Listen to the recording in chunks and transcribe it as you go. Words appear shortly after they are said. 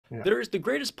Yeah. There is the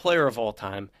greatest player of all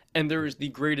time, and there is the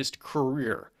greatest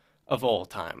career of all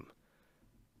time.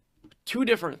 Two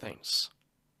different things.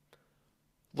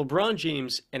 LeBron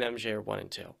James and MJ are one and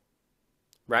two,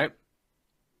 right?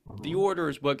 The Hmm. order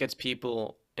is what gets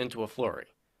people into a flurry.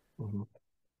 Hmm.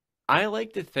 I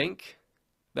like to think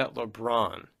that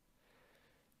LeBron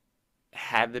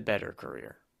had the better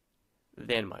career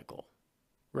than Michael,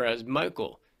 whereas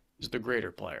Michael is the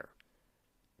greater player.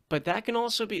 But that can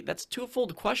also be that's a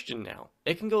twofold question now.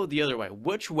 It can go the other way.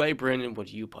 Which way, Brandon, would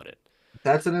you put it?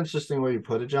 That's an interesting way you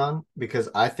put it, John, because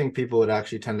I think people would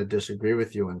actually tend to disagree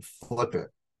with you and flip it,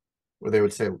 where they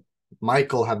would say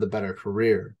Michael had the better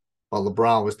career, but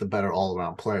LeBron was the better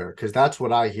all-around player. Because that's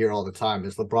what I hear all the time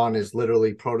is LeBron is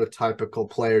literally prototypical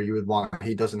player you would want.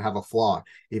 He doesn't have a flaw,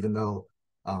 even though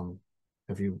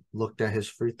have you looked at his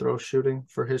free throw shooting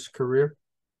for his career?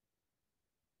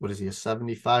 What is he, a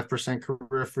 75%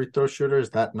 career free throw shooter?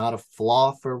 Is that not a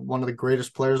flaw for one of the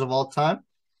greatest players of all time?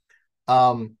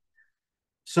 Um,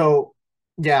 so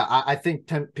yeah, I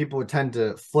think people would tend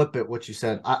to flip it. What you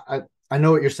said, I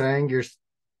know what you're saying. You're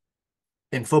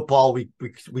in football.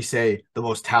 We say the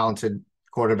most talented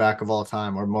quarterback of all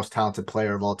time or most talented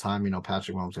player of all time. You know,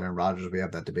 Patrick Mahomes, Aaron Rodgers. We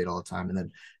have that debate all the time. And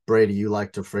then Brady, you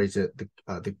like to phrase it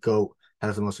the goat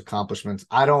has the most accomplishments.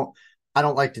 I don't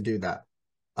like to do that.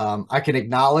 I can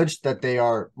acknowledge that they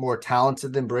are more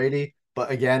talented than Brady, but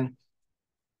again,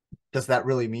 does that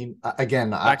really mean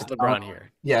again? Back to LeBron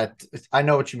here. Yeah, I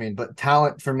know what you mean, but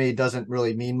talent for me doesn't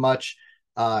really mean much.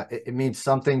 It means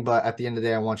something, but at the end of the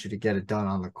day, I want you to get it done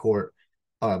on the court,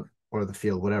 or the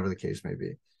field, whatever the case may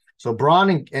be. So Braun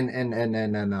and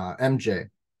MJ,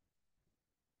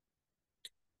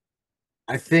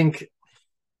 I think.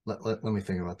 Let me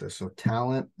think about this. So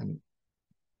talent, and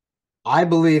I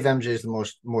believe MJ is the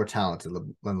most more talented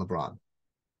than LeBron.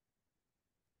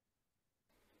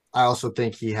 I also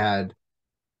think he had.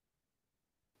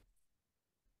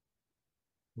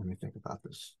 Let me think about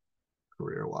this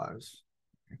career wise.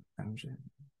 MJ,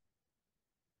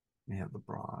 we have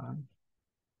LeBron.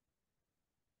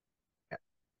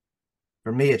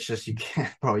 For me, it's just you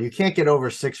can't, bro. You can't get over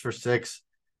 6 for 6.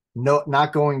 No,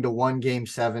 not going to one game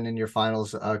seven in your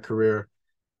finals career,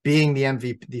 being the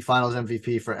MVP, the finals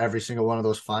MVP for every single one of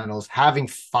those finals, having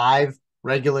 5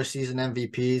 regular season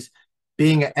MVPs,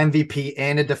 being an MVP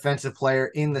and a defensive player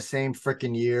in the same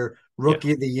freaking year, Yeah.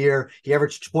 rookie of the year. He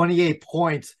averaged 28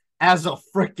 points as a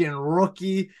freaking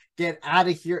rookie. Get out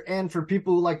of here. And for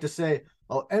people who like to say,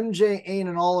 oh, MJ ain't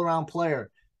an all around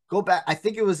player, go back. I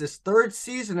think it was his third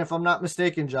season, if I'm not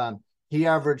mistaken, John. He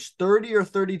averaged 30 or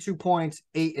 32 points,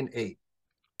 8 and 8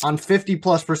 on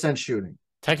 50+% shooting.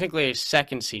 Technically a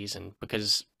second season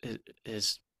because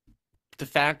his de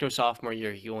facto sophomore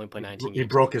year he only played 19 He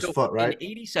games. broke his So foot, in right?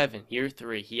 87, year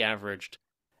three, he averaged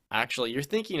actually you're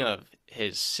thinking of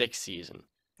his sixth season.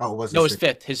 Oh, it was No, his his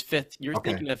six. fifth. His fifth. You're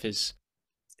Okay. thinking of his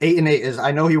 8 and 8 is,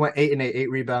 I know he went 8 and 8, 8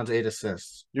 rebounds, 8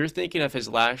 assists. you're thinking of his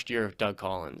last year of Doug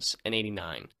Collins in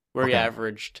 89, where he Okay.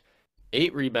 averaged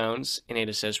 8 rebounds and 8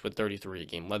 assists with 33 a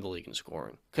game, led the league in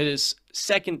scoring. Because his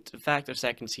second de facto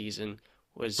second season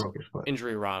was Broke his foot.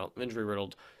 injury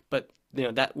riddled. But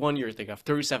that one year, think of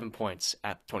 37 points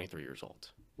at 23 years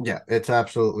old. Yeah, it's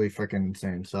absolutely freaking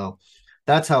insane. So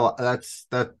that's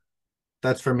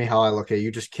for me how I look at it.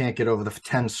 You just can't get over the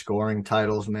 10 scoring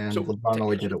titles, man. So LeBron to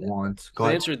only did answer it that, once. Go so to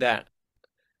ahead. answer that,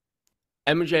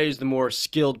 MJ is the more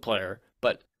skilled player,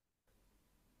 but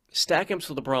stack him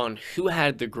to LeBron, who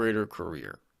had the greater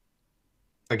career?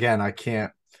 Again, I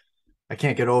can't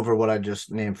get over what I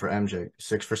just named for MJ.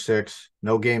 6 for 6,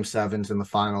 no game sevens in the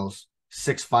finals,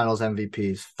 6 finals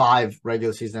MVPs, 5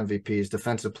 regular season MVPs,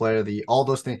 defensive player, the all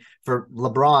those things. For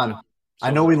LeBron, I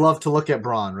So know we important. love to look at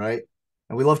Braun, right?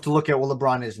 And we love to look at what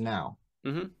LeBron is now,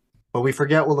 Hmm. but we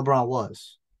forget what LeBron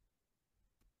was.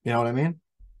 You know what I mean?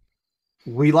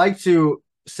 We like to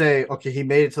say, okay, he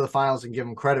made it to the finals and give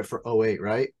him credit for '08,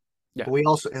 right? Yeah. But we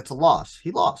also, it's a loss.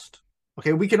 He lost.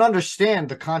 Okay, we can understand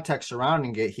the context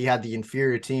surrounding it. He had the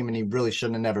inferior team and he really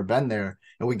shouldn't have never been there.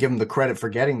 And we give him the credit for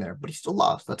getting there, but he still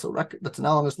lost. That's a record. That's an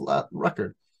L on his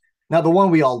record. Now, the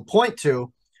one we all point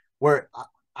to where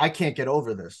I can't get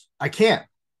over this. I can't.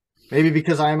 Maybe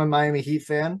because I am a Miami Heat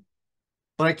fan,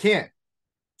 but I can't.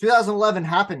 2011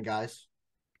 happened, guys.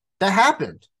 That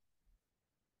happened.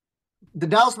 The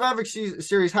Dallas Mavericks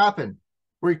series happened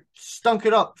where he stunk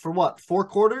it up for what, 4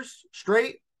 quarters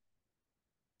straight?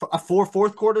 Four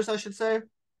fourth quarters, I should say.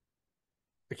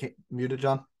 I can't mute it,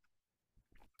 John.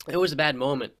 It was a bad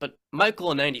moment, but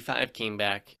Michael in '95 came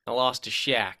back and lost to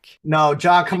Shaq No,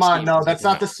 John, come 6 on. games No, in that's 7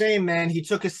 not the rounds. same, man. He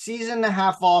took a season and a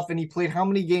half off and he played how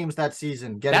many games that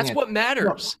season getting That's in? what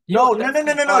No, matters. You know no, what? no, no,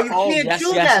 no, no, no. You Oh, can't yes,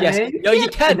 do yes, that, yes. man. You No, you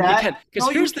can't do can. You that. can. Because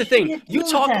No, you here's the thing. can't You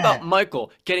do talk about that.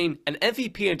 Michael getting an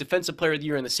MVP and Defensive Player of the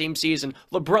Year in the same season.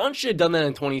 LeBron should have done that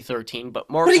in 2013, but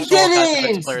But Marc he Gasol got Defensive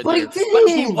didn't. Player of the But he Year. But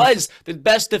he didn't. was the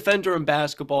best defender in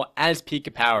basketball as peak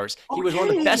of powers. He was one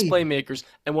of the best Okay. playmakers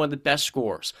and one of the best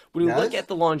scorers. When you look Yes. at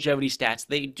the longevity stats,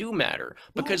 they do matter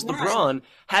No, because right. LeBron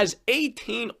has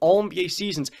 18 All-NBA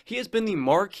seasons. He has been the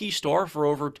marquee star for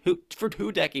over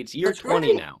two decades, year That's 20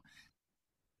 great. now.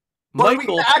 But we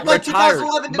Michael act like retired.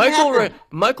 2011 didn't happen.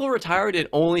 Michael retired and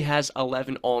only has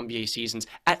 11 All-NBA seasons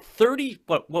at 30.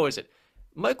 What was it?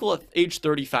 Michael at age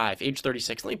 35, age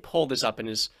 36. Let me pull this up in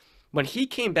his when he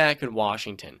came back in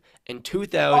Washington in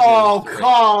Oh, 2003.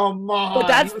 come But on. He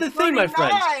that's was the thing, my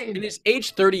friends. In 39. his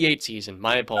age 38 season,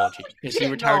 my No, apologies, because he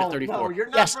you retired at can't. No, 34. you're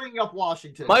not Yes, bringing up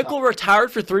Washington, John. Michael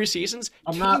retired for 3 seasons,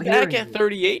 I'm came not back hearing at you.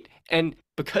 38, and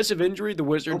because of injury, the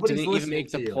Wizards Nobody's didn't even listening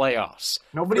make to the you. playoffs.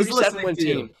 Nobody's 37 listening win to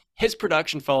you. team. His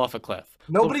production fell off a cliff.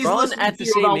 Nobody's LeBron, listening at to the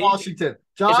you same about age, Washington.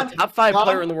 is a John, top five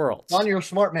player John, in the world. John, you're a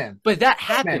smart man. But that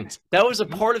Smart man. happened. That was a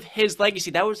part of his legacy.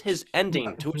 That was his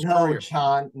ending to his No, career.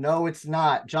 John. No, it's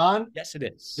not. John, Yes, it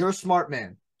is. you're a smart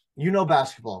man. You know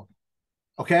basketball.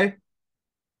 Okay?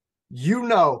 You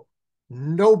know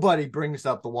nobody brings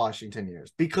up the Washington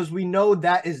years because we know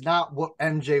that is not what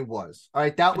MJ was. All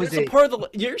right, that But was it's a a part of the.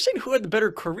 You're saying who had the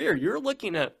better career. You're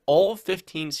looking at all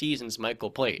 15 seasons Michael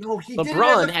played. no. He did it as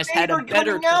LeBron a has had a favor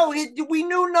better. coming out. We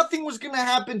knew nothing was going to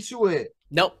happen to it.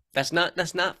 Nope, that's not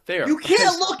fair. You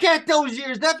can't look at those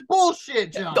years. That's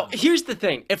bullshit, John. Here's the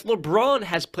thing: if LeBron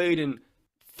has played in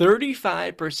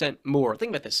 35% more,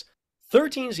 think about this: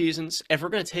 13 seasons. If we're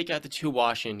going to take out the 2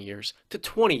 Washington years to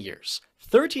 20 years,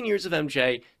 13 years of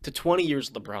MJ to 20 years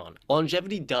of LeBron,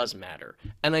 longevity does matter,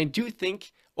 and I do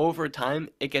think over time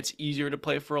it gets easier to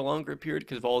play for a longer period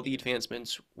because of all the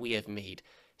advancements we have made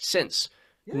since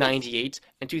Yes. 98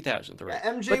 and 2003. Yeah,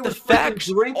 MJ But the was freaking facts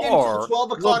drinking till are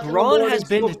 12 o'clock in the LeBron morning. has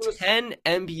been to Smoking 10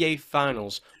 NBA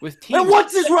finals with And teams.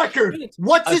 what's his record?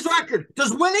 What's A- his record?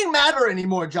 Does winning matter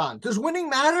anymore, John? Does winning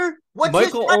matter? What's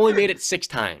Michael his only record? made it 6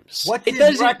 times. What's It his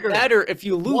doesn't record? matter if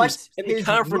you lose What's in the his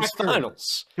conference record?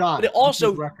 finals. John, But it what's his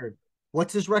also record?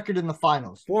 What's his record in the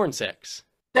finals? 4-6.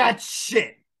 That's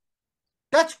shit.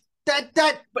 That's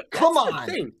that. But Come that's the on.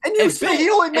 thing. And you say he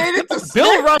only made it to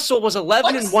Bill six? Russell was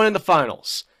 11 What? and 1 in the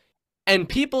finals. And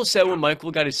people said when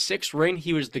Michael got his 6th ring,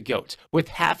 he was the GOAT with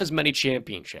half as many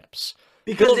championships.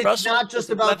 Because Bill it's Russell not was just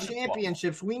about 11 and 12.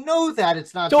 championships. We know that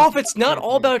it's not So just if it's about not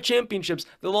all championships. about championships,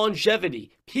 the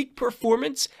longevity, peak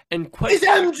performance, and quite It's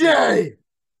MJ.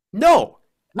 no.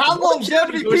 Not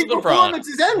longevity, goes peak to LeBron. performance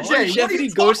is MJ. What are Longevity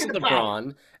you goes to talking about?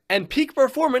 LeBron, and peak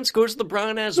performance goes to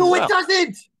LeBron as No, well. it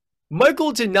doesn't.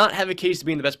 Michael did not have a case to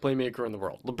being the best playmaker in the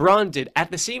world. LeBron did.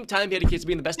 At the same time, he had a case to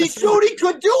being the best He defender. showed he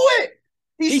could do it.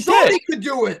 He showed did. he could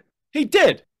do it. He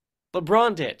did.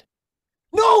 LeBron did.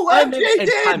 No, Time MJ and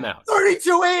did. timeout.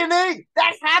 32 A&A.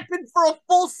 That happened for a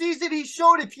full season. He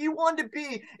showed if he wanted to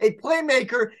be a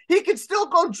playmaker, he could still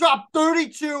go drop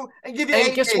 32 and give you And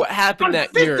 8. guess what happened On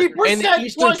that year? In the 50%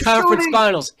 Eastern plus Conference shooting.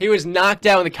 Finals. He was knocked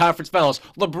out in the conference finals.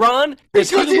 LeBron, does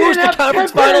he Because he lose didn't the have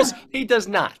conference Pippen. finals? He does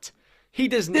not. He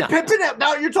does Did not. Pippen have,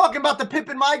 now you're talking about the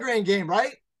Pippen migraine game,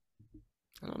 right?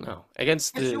 I don't know.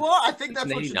 Against Yes, the you are. I think that's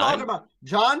what you're 89? talking about.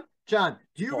 John,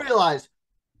 do you What? realize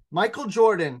Michael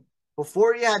Jordan,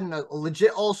 before he had a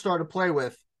legit all-star to play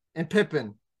with, and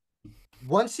Pippen,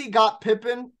 once he got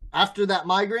Pippen after that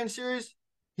migraine series,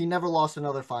 he never lost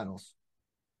another finals.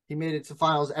 He made it to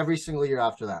finals every single year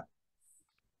after that.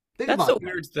 Think That's about the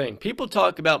weird thing. People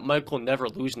talk about Michael never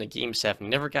losing a game 7. He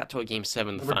never got to a game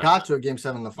 7 in the Never final. got to a game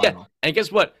 7 in the Yeah, final. and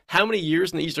guess what? How many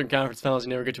years in the Eastern Conference Finals he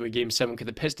never got to a game 7 because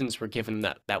the Pistons were giving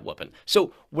him that whooping.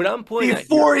 So what I'm pointing at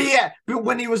Before here, he had, but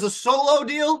when he was a solo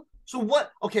deal. So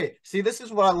what? Okay, see, this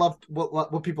is what I love.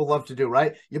 What people love to do,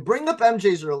 right? You bring up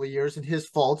MJ's early years and his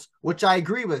faults, which I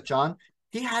agree with, John.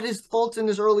 He had his faults in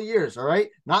his early years. All right,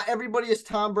 not everybody is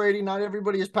Tom Brady. Not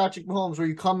everybody is Patrick Mahomes, where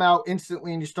you come out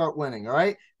instantly and you start winning. All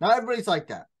right, not everybody's like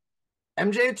that.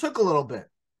 MJ took a little bit.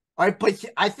 All right, but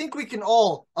I think we can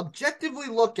all objectively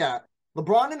look at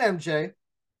LeBron and MJ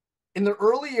in the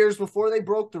early years before they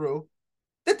broke through,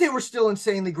 that they were still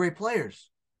insanely great players.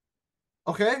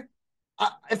 Okay?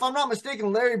 If I'm not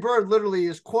mistaken, Larry Bird literally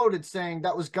is quoted saying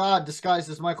that was God disguised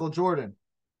as Michael Jordan.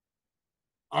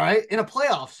 All right? In a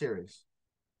playoff series.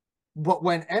 But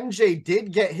when MJ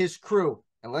did get his crew,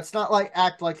 and let's not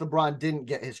act like LeBron didn't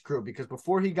get his crew, because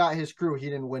before he got his crew, he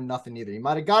didn't win nothing either. He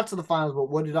might have got to the finals, but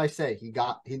what did I say? He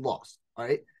lost. All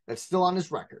right. That's still on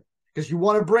his record. Because you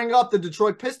want to bring up the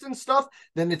Detroit Pistons stuff,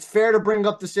 then it's fair to bring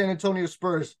up the San Antonio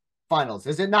Spurs finals,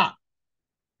 is it not?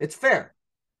 It's fair.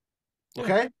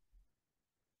 Okay?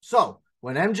 So,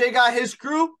 when MJ got his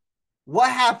crew,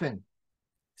 what happened?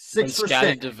 6 for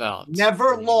 6. Developed.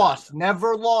 Never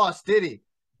lost, did he?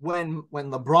 When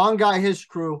LeBron got his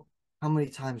crew, how many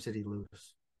times did he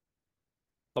lose?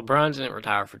 LeBron didn't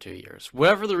retire for 2 years.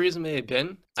 Whatever the reason may have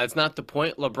been, that's not the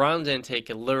point. LeBron didn't take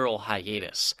a literal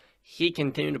hiatus. He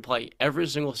continued to play every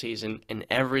single season and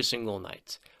every single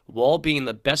night, while being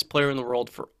the best player in the world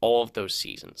for all of those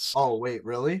seasons. Oh, wait,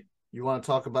 really? You want to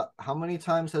talk about how many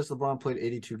times has LeBron played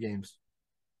 82 games?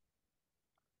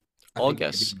 I'll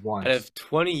guess out of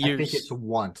 20 years.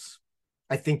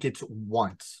 I think it's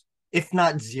once, if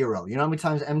not zero. You know how many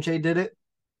times MJ did it?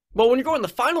 Well, when you're going to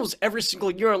the finals every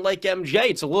single year, like MJ,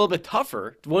 it's a little bit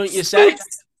tougher, wouldn't you say?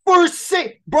 6 for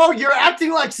 6, bro. You're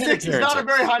acting like 6 is not a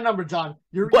very high number, John.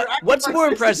 What's more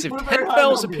impressive, 10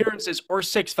 finals appearances or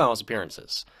 6 finals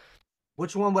appearances?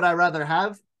 Which one would I rather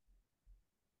have?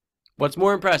 What's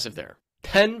more impressive there?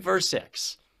 10 versus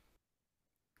 6.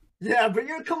 Yeah, but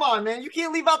come on, man. You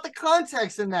can't leave out the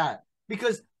context in that.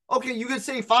 Because, okay, you could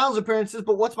say finals appearances,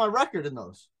 but what's my record in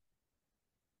those?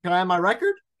 Can I have my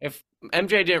record? If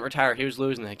MJ didn't retire, he was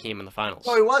losing the Hakeem in the finals.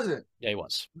 No, he wasn't. Yeah, he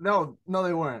was. No,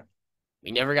 they weren't.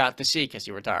 We never got to see because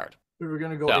he retired. We were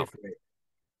going to go 8 for 8.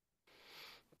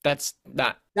 That's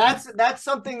not. That's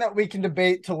something that we can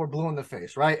debate till we're blue in the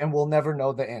face, right? And we'll never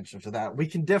know the answer to that. We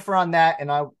can differ on that,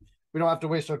 and we don't have to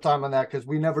waste our time on that because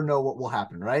we never know what will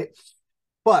happen, right?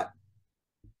 But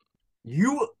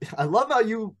I love how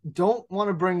you don't want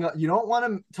to bring up, you don't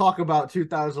want to talk about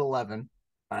 2011,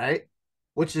 all right?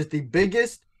 Which is the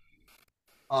biggest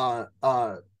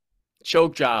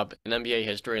choke job in NBA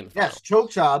history in the finals. Yes,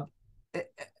 choke job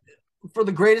for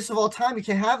the greatest of all time. You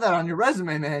can't have that on your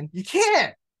resume, man. You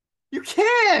can't.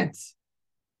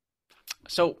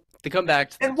 So to come back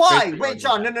to and why? Wait,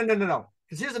 John, no.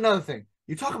 Because here's another thing.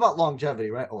 You talk about longevity,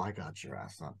 right? Oh, I got your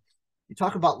ass on. You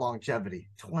talk about longevity,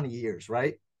 20 years,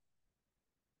 right?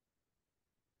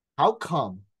 How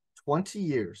come 20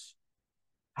 years?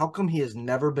 How come he has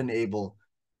never been able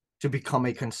to become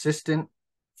a consistent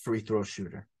free throw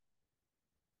shooter?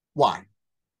 Why?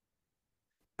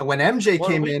 And when MJ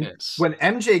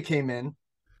came in,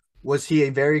 was he a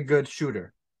very good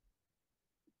shooter?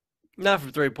 Not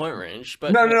from 3-point range,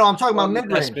 but no. I'm talking about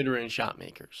mid-range. Mid-range shot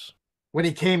makers. When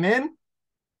he came in,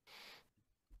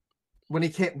 when he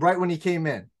came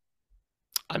in.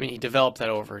 I mean, he developed that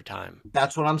over time.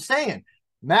 That's what I'm saying.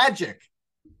 Magic.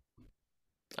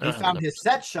 He found his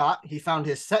set shot.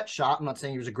 I'm not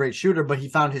saying he was a great shooter, but he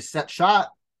found his set shot.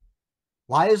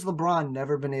 Why has LeBron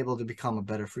never been able to become a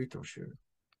better free throw shooter?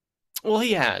 Well,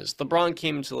 he has. LeBron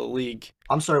came into the league.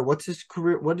 I'm sorry, what's his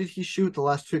career? What did he shoot the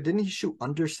last 2? Didn't he shoot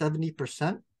under 70%?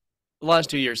 The last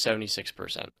 2 years,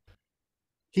 76%.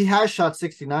 He has shot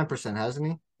 69%, hasn't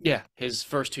he? Yeah, his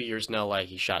first 2 years in LA,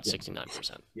 he shot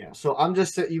 69%. Yeah, so I'm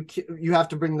just saying you have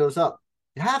to bring those up.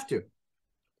 You have to.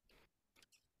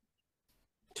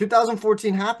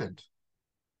 2014 happened.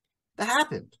 That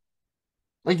happened.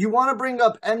 Like, you want to bring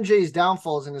up MJ's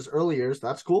downfalls in his early years.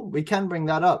 That's cool. We can bring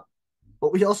that up.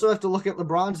 But we also have to look at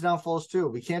LeBron's downfalls too.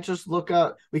 We can't just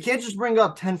bring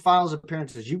up 10 finals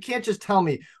appearances. You can't just tell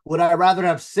me, would I rather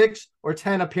have 6 or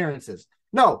 10 appearances?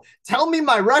 No, tell me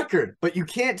my record, but you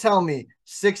can't tell me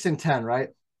 6 and 10, right?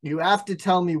 You have to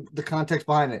tell me the context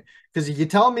behind it. Because if you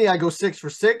tell me I go 6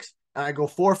 for 6 and I go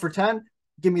 4 for 10,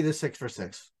 give me the 6 for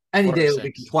 6. Any day of the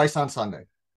week, twice on Sunday.